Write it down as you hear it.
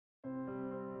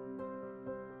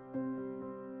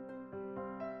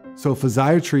So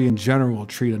physiatry in general will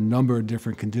treat a number of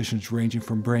different conditions ranging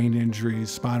from brain injuries,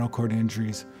 spinal cord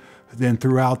injuries, then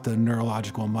throughout the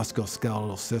neurological and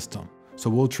musculoskeletal system.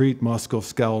 So we'll treat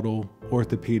musculoskeletal,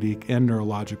 orthopedic, and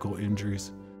neurological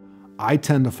injuries. I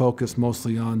tend to focus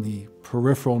mostly on the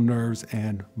peripheral nerves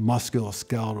and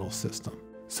musculoskeletal system.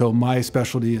 So my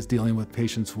specialty is dealing with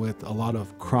patients with a lot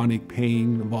of chronic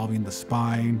pain involving the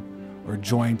spine or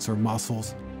joints or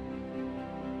muscles.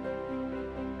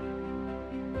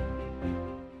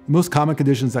 The most common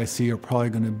conditions I see are probably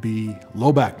going to be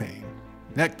low back pain,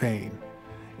 neck pain,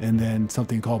 and then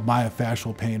something called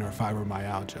myofascial pain or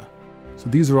fibromyalgia. So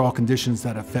these are all conditions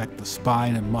that affect the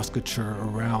spine and musculature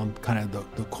around kind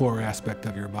of the core aspect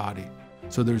of your body.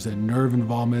 So there's a nerve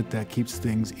involvement that keeps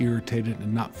things irritated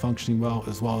and not functioning well,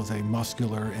 as well as a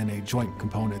muscular and a joint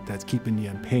component that's keeping you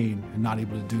in pain and not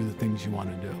able to do the things you want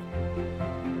to do.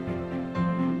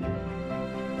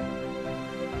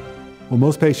 Well,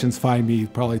 most patients find me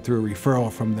probably through a referral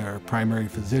from their primary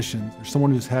physician, or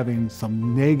someone who's having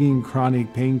some nagging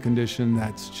chronic pain condition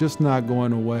that's just not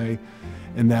going away,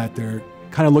 and that they're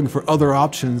kind of looking for other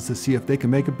options to see if they can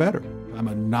make it better. I'm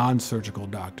a non-surgical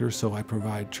doctor, so I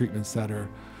provide treatments that are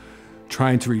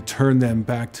trying to return them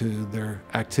back to their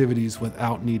activities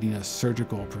without needing a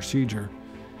surgical procedure.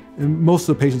 And most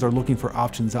of the patients are looking for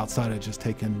options outside of just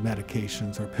taking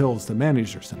medications or pills to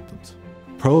manage their symptoms.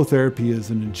 Prolotherapy is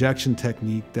an injection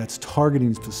technique that's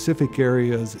targeting specific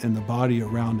areas in the body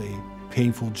around a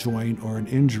painful joint or an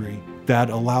injury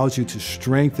that allows you to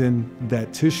strengthen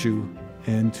that tissue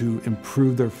and to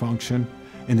improve their function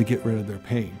and to get rid of their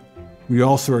pain. We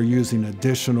also are using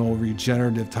additional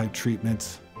regenerative type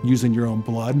treatments using your own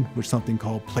blood, which is something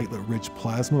called platelet-rich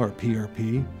plasma or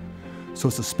PRP. So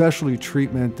it's a specialty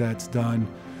treatment that's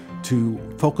done to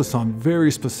focus on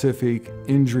very specific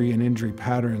injury and injury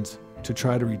patterns to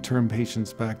try to return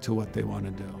patients back to what they want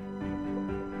to do.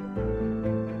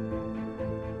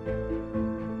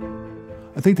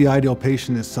 I think the ideal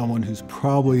patient is someone who's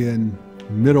probably in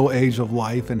middle age of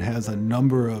life and has a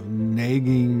number of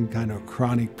nagging kind of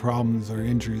chronic problems or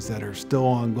injuries that are still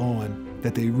ongoing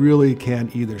that they really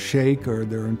can't either shake or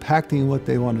they're impacting what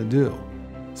they want to do.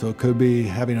 So it could be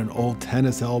having an old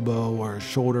tennis elbow or a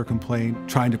shoulder complaint,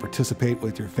 trying to participate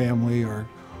with your family or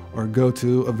go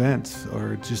to events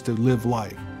or just to live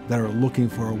life, that are looking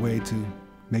for a way to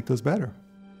make those better.